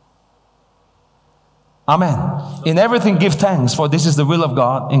 Amen. In everything give thanks, for this is the will of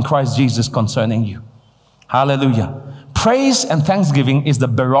God in Christ Jesus concerning you. Hallelujah. Praise and thanksgiving is the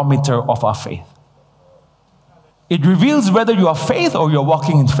barometer of our faith. It reveals whether you are faith or you're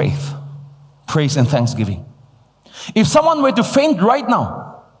walking in faith. Praise and thanksgiving. If someone were to faint right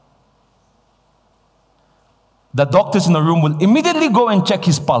now, the doctors in the room will immediately go and check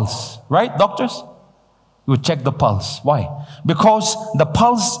his pulse. Right, doctors? You will check the pulse. Why? Because the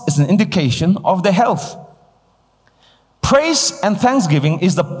pulse is an indication of the health. Praise and thanksgiving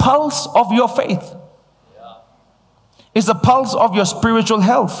is the pulse of your faith. It's the pulse of your spiritual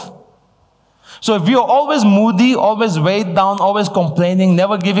health. So if you're always moody, always weighed down, always complaining,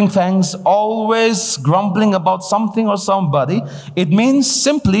 never giving thanks, always grumbling about something or somebody, it means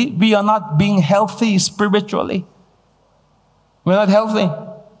simply we are not being healthy spiritually. We're not healthy.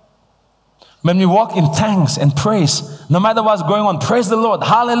 When we walk in thanks and praise, no matter what's going on, praise the Lord,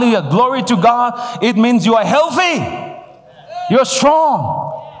 hallelujah, glory to God, it means you are healthy. You're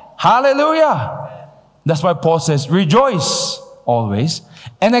strong. Hallelujah. That's why Paul says, rejoice always.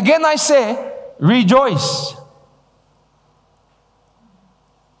 And again I say, rejoice.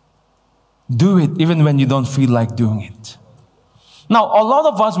 Do it even when you don't feel like doing it. Now, a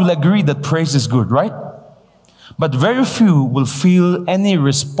lot of us will agree that praise is good, right? But very few will feel any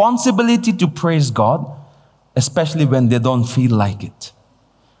responsibility to praise God, especially when they don't feel like it.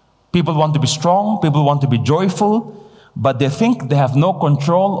 People want to be strong, people want to be joyful, but they think they have no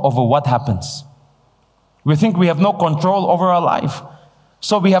control over what happens. We think we have no control over our life.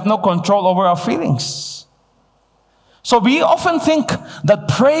 So we have no control over our feelings. So we often think that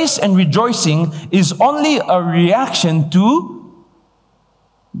praise and rejoicing is only a reaction to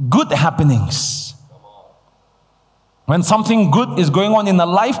good happenings. When something good is going on in our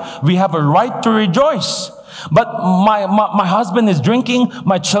life, we have a right to rejoice. But my husband is drinking,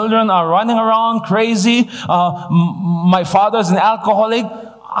 my children are running around crazy, my father's an alcoholic.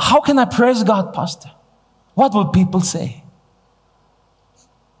 How can I praise God, Pastor? What will people say?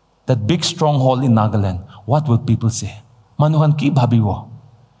 That big stronghold in Nagaland, what will people say? Manuhan ki bhabi wo.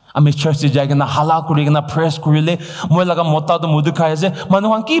 Ami church se jayega na hala kurega na praise kurile, moi laga mota to mudu khaya se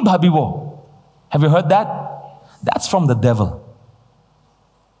manuhan ki bhabi wo. Have you heard that? That's from the devil.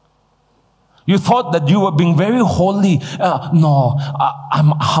 You thought that you were being very holy. No,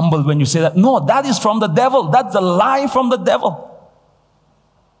 I'm humble when you say that. No, that is from the devil. That's a lie from the devil.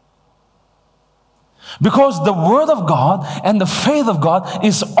 Because the Word of God and the faith of God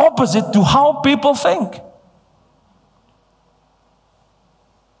is opposite to how people think.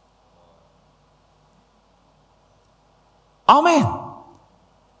 Amen.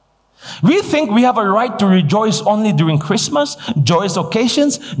 We think we have a right to rejoice only during Christmas, joyous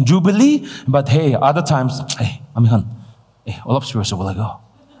occasions, Jubilee. But hey, other times, hey, amihan, hey, all up serious, will I go?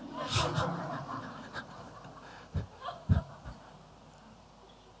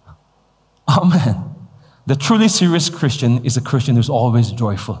 Amen. The truly serious Christian is a Christian who's always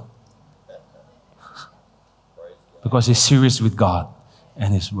joyful. Because he's serious with God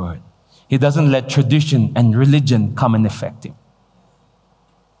and His Word. He doesn't let tradition and religion come and affect him.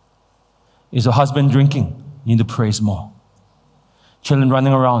 Is a husband drinking? You need to praise more. Children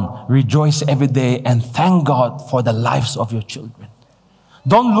running around, rejoice every day and thank God for the lives of your children.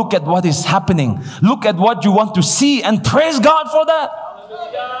 Don't look at what is happening. Look at what you want to see and praise God for that.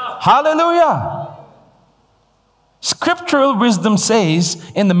 Hallelujah. Hallelujah. Scriptural wisdom says,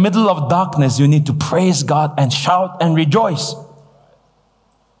 in the middle of darkness, you need to praise God and shout and rejoice.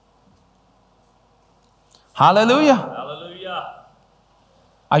 Hallelujah. Hallelujah.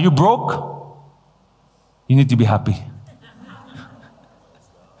 Are you broke? You need to be happy.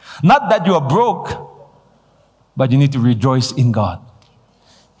 Not that you are broke, but you need to rejoice in God.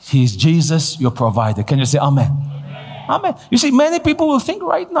 He is Jesus, your provider. Can you say amen? Amen? Amen. You see, many people will think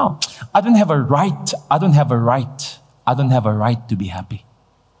right now, I don't have a right to be happy.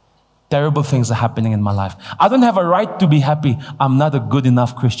 Terrible things are happening in my life. I don't have a right to be happy. I'm not a good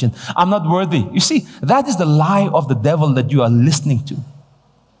enough Christian. I'm not worthy. You see, that is the lie of the devil that you are listening to.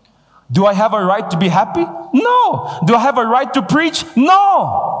 Do I have a right to be happy? No. Do I have a right to preach?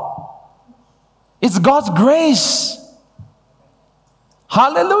 No. It's God's grace.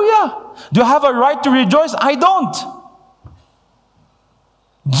 Hallelujah. Do I have a right to rejoice? I don't.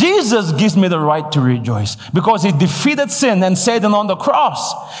 Jesus gives me the right to rejoice because He defeated sin and Satan on the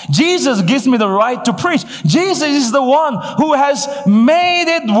cross. Jesus gives me the right to preach. Jesus is the one who has made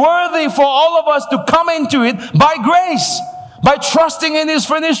it worthy for all of us to come into it by grace, by trusting in His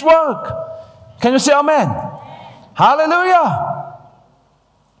finished work. Can you say amen? Hallelujah.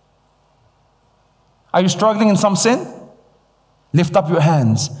 Are you struggling in some sin? Lift up your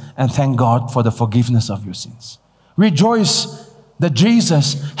hands and thank God for the forgiveness of your sins. Rejoice that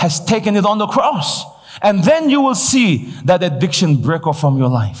Jesus has taken it on the cross. And then you will see that addiction break off from your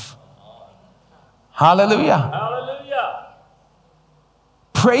life. Hallelujah. Hallelujah.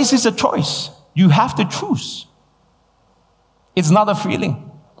 Praise is a choice. You have to choose. It's not a feeling.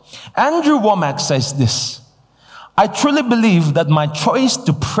 Andrew Womack says this: I truly believe that my choice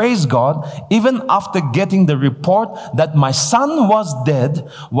to praise God, even after getting the report that my son was dead,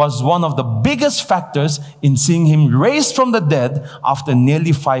 was one of the biggest factors in seeing him raised from the dead after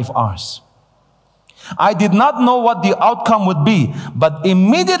nearly 5 hours. I did not know what the outcome would be, but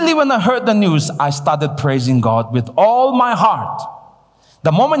immediately when I heard the news, I started praising God with all my heart.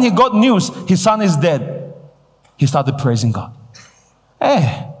 The moment he got news, his son is dead, he started praising God.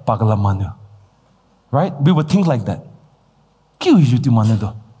 Pagalamanu. Right? We would think like that.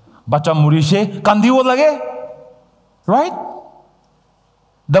 Right?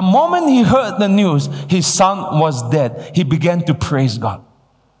 The moment he heard the news, his son was dead, he began to praise God.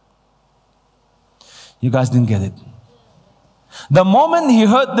 You guys didn't get it. The moment he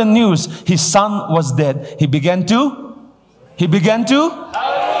heard the news, his son was dead, he began to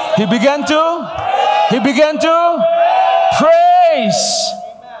praise.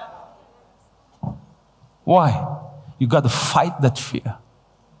 Why? You got to fight that fear.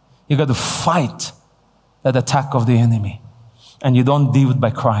 You got to fight that attack of the enemy. And you don't deal it by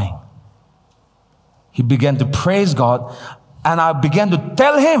crying. He began to praise God, and I began to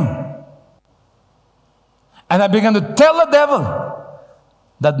tell him, and I began to tell the devil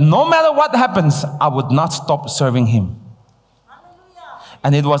that no matter what happens, I would not stop serving him.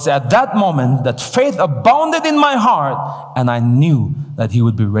 And it was at that moment that faith abounded in my heart, and I knew that he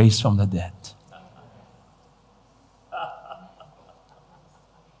would be raised from the dead.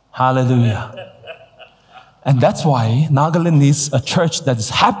 Hallelujah. And that's why Nagaland needs a church that is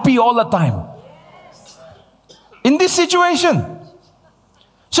happy all the time. In this situation.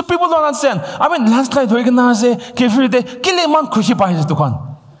 So people don't understand. I mean, last night we can say,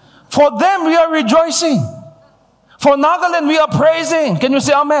 for them we are rejoicing. For Nagaland we are praising. Can you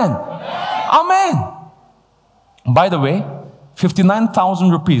say amen? Amen. By the way, 59,000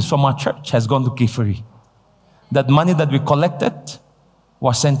 rupees from our church has gone to Kifuri. That money that we collected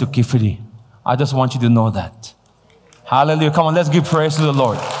was sent to Kifuri I just want you to know that. Hallelujah. Come on, let's give praise to the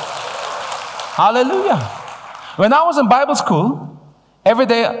Lord. Hallelujah. When I was in Bible school, every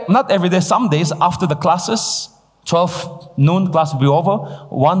day, not every day, some days after the classes, 12 noon class will be over,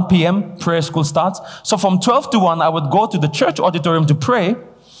 1 p.m. prayer school starts. So from 12 to 1, I would go to the church auditorium to pray.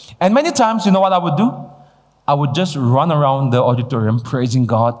 And many times, you know what I would do? I would just run around the auditorium praising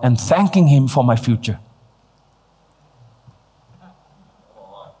God and thanking Him for my future.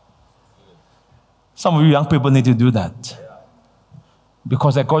 Some of you young people need to do that.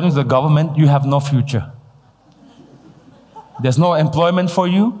 Because according to the government, you have no future. There's no employment for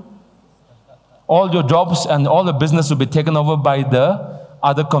you. All your jobs and all the business will be taken over by the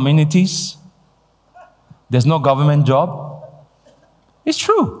other communities. There's no government job. It's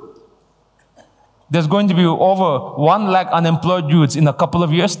true. There's going to be over 1 lakh unemployed youths in a couple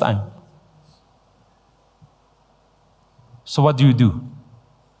of years' time. So what do?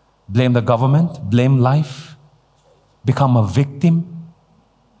 Blame the government? Blame life? Become a victim?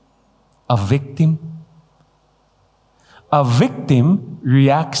 A victim? A victim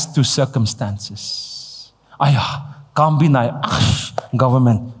reacts to circumstances. Can't be nice.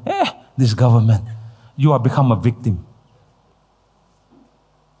 Government. This government. You are become a victim.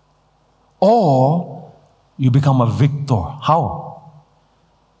 Or you become a victor. How?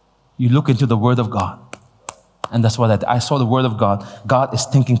 You look into the Word of God. And that's what I saw the Word of God. God is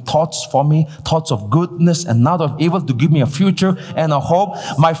thinking thoughts for me, thoughts of goodness and not of evil, to give me a future and a hope.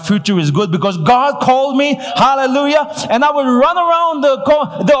 My future is good because God called me. Hallelujah. And I would run around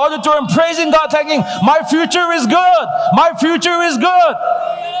the auditorium praising God, thinking, my future is good. My future is good.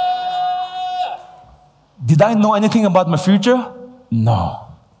 Did I know anything about my future? No.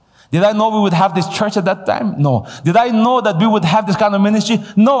 Did I know we would have this church at that time? No. Did I know that we would have this kind of ministry?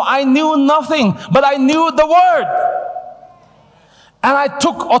 No, I knew nothing, but I knew the Word. And I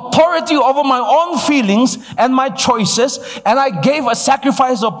took authority over my own feelings and my choices, and I gave a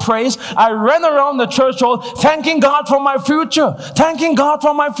sacrifice of praise. I ran around the church hall, thanking God for my future, thanking God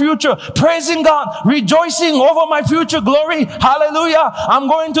for my future, praising God, rejoicing over my future glory. Hallelujah. I'm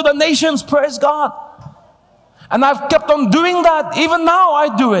going to the nations, praise God. And I've kept on doing that. Even now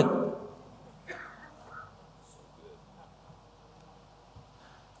I do it.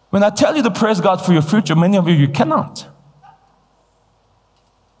 When I tell you to praise God for your future, many of you cannot.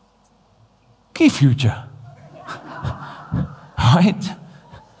 Key future. Right?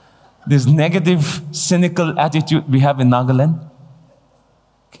 This negative, cynical attitude we have in Nagaland.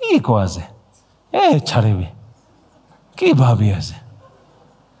 Key kwaze. Charibi. Key babiyaze.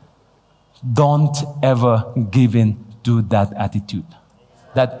 Don't ever give in to that attitude.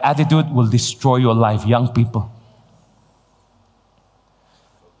 That attitude will destroy your life, young people.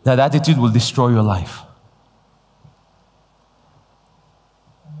 That attitude will destroy your life.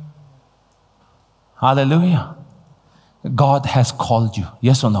 Hallelujah. God has called you,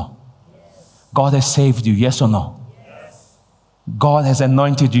 yes or no? Yes. God has saved you, yes or no? Yes. God has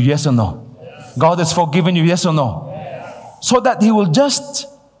anointed you, yes or no? Yes. God has forgiven you, yes or no? Yes. So that He will just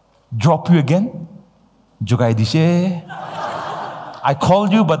drop you again. I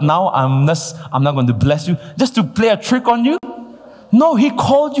called you, but now I'm not going to bless you. Just to play a trick on you. No, He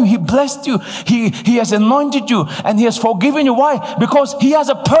called you. He blessed you. He has anointed you. And He has forgiven you. Why? Because He has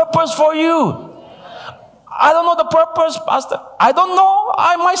a purpose for you. I don't know the purpose, Pastor. I don't know.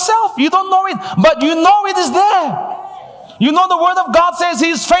 I myself. You don't know it. But you know it is there. You know the Word of God says He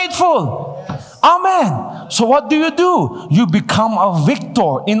is faithful. Amen. So what do? You become a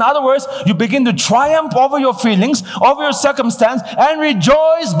victor. In other words, you begin to triumph over your feelings, over your circumstance, and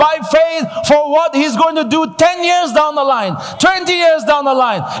rejoice by faith for what He's going to do 10 years down the line, 20 years down the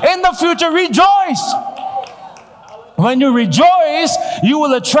line. In the future, rejoice. When you rejoice, you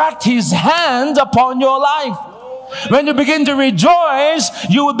will attract His hand upon your life. When you begin to rejoice,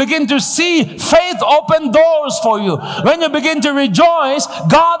 you will begin to see faith open doors for you. When you begin to rejoice,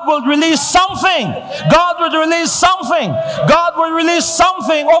 God will release something. God will release something. God will release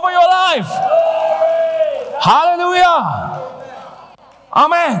something over your life. Hallelujah.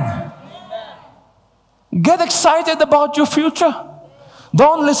 Amen. Get excited about your future.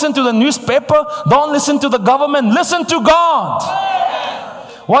 Don't listen to the newspaper. Don't listen to the government. Listen to God.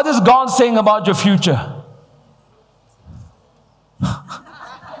 What is God saying about your future?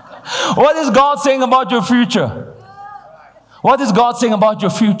 What is God saying about your future? What is God saying about your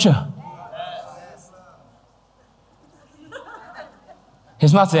future?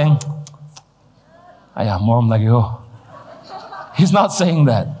 He's not saying, more like you. He's not saying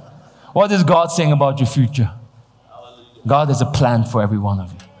that. What is God saying about your future? God has a plan for every one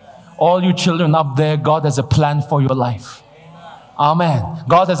of you. All you children up there, God has a plan for your life. Amen.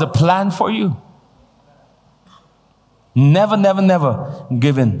 God has a plan for you. Never, never, never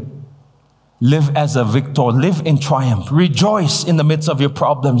give in. Live as a victor. Live in triumph. Rejoice in the midst of your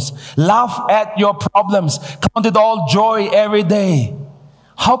problems. Laugh at your problems. Count it all joy every day.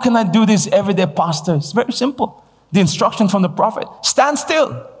 How can I do this every day, Pastor? It's very simple. The instruction from the prophet. Stand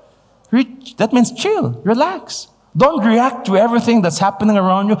still. That means chill. Relax. Don't react to everything that's happening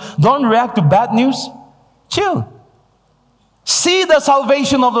around you. Don't react to bad news. Chill. See the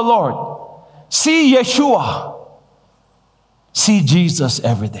salvation of the Lord. See Yeshua. See Jesus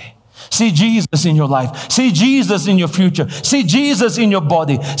every day. See Jesus in your life. See Jesus in your future. See Jesus in your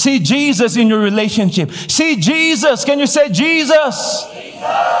body. See Jesus in your relationship. See Jesus. Can you say Jesus?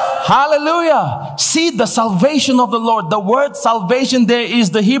 Hallelujah. See the salvation of the Lord. The word salvation there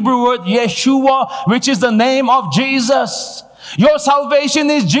is the Hebrew word Yeshua, which is the name of Jesus. Your salvation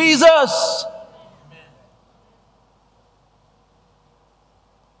is Jesus.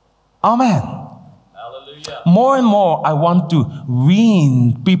 Amen. Hallelujah. More and more, I want to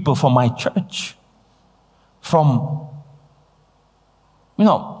wean people from my church from,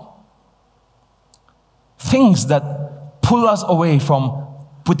 things that pull us away from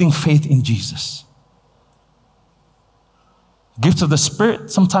putting faith in Jesus. Gifts of the Spirit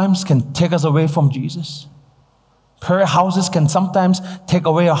sometimes can take us away from Jesus. Prayer houses can sometimes take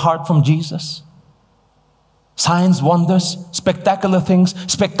away our heart from Jesus. Signs, wonders, spectacular things,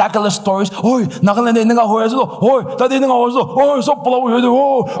 spectacular stories. Oi, nakalanin nga ho yaso. Oi, tadi nga ho yaso. Oi, so pala ho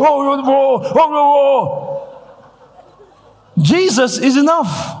yaso. Jesus is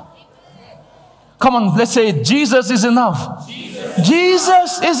enough. Come on, let's say it. Jesus is enough.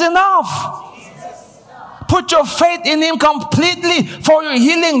 Jesus is enough. Put your faith in Him completely for your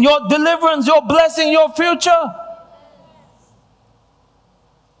healing, your deliverance, your blessing, your future.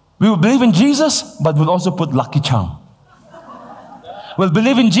 We will believe in Jesus, but we'll also put Lucky Charm. We'll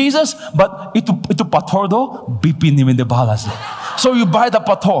believe in Jesus, but itu pator do BP ni mende balas. So you buy the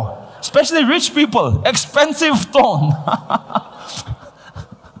pator, especially rich people, expensive stone.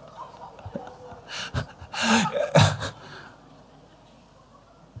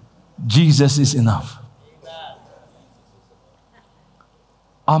 Jesus is enough.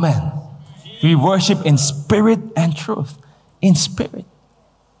 Amen. We worship in spirit and truth. In spirit.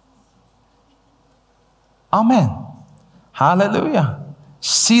 Amen. Hallelujah.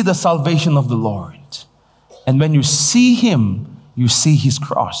 See the salvation of the Lord. And when you see Him, you see His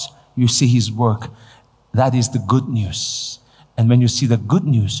cross. You see His work. That is the good news. And when you see the good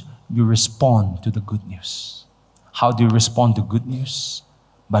news, you respond to the good news. How do you respond to good news?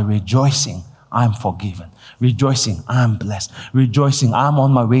 By rejoicing, I'm forgiven. Rejoicing, I'm blessed. Rejoicing, I'm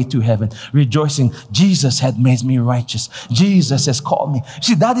on my way to heaven. Rejoicing, Jesus had made me righteous. Jesus has called me.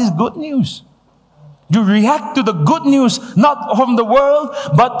 See, that is good news. You react to the good news, not from the world,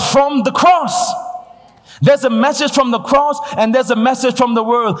 but from the cross. There's a message from the cross and there's a message from the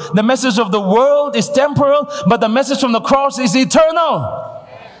world. The message of the world is temporal, but the message from the cross is eternal.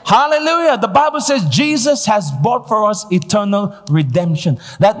 Hallelujah. The Bible says Jesus has bought for us eternal redemption.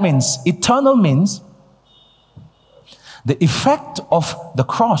 That means, eternal means the effect of the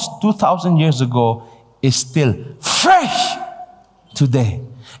cross 2,000 years ago is still fresh today.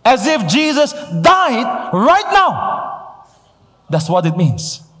 As if Jesus died right now. That's what it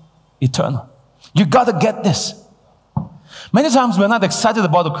means. Eternal. You got to get this. Many times we're not excited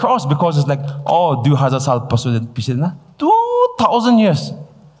about the cross because it's like, oh, 2,000 years.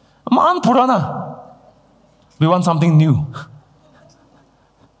 Man purana. We want something new.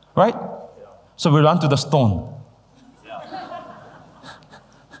 Right? So we run to the stone.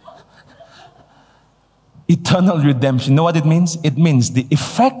 Eternal redemption. You know what it means? It means the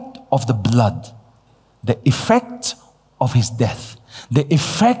effect of the blood, the effect of His death, the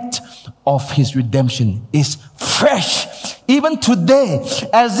effect of His redemption is fresh. Even today,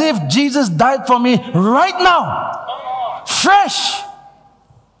 as if Jesus died for me right now. Fresh.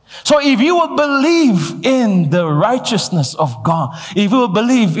 So if you will believe in the righteousness of God, if you will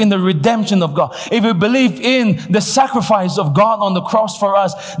believe in the redemption of God, if you believe in the sacrifice of God on the cross for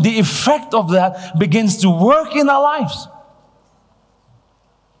us, the effect of that begins to work in our lives.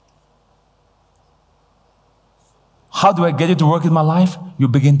 How do I get it to work in my life? You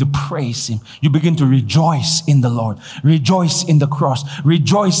begin to praise Him. You begin to rejoice in the Lord. Rejoice in the cross.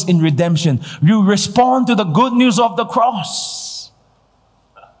 Rejoice in redemption. You respond to the good news of the cross.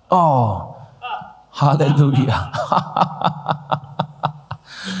 Oh, hallelujah.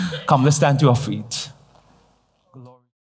 Come, let's stand to our feet.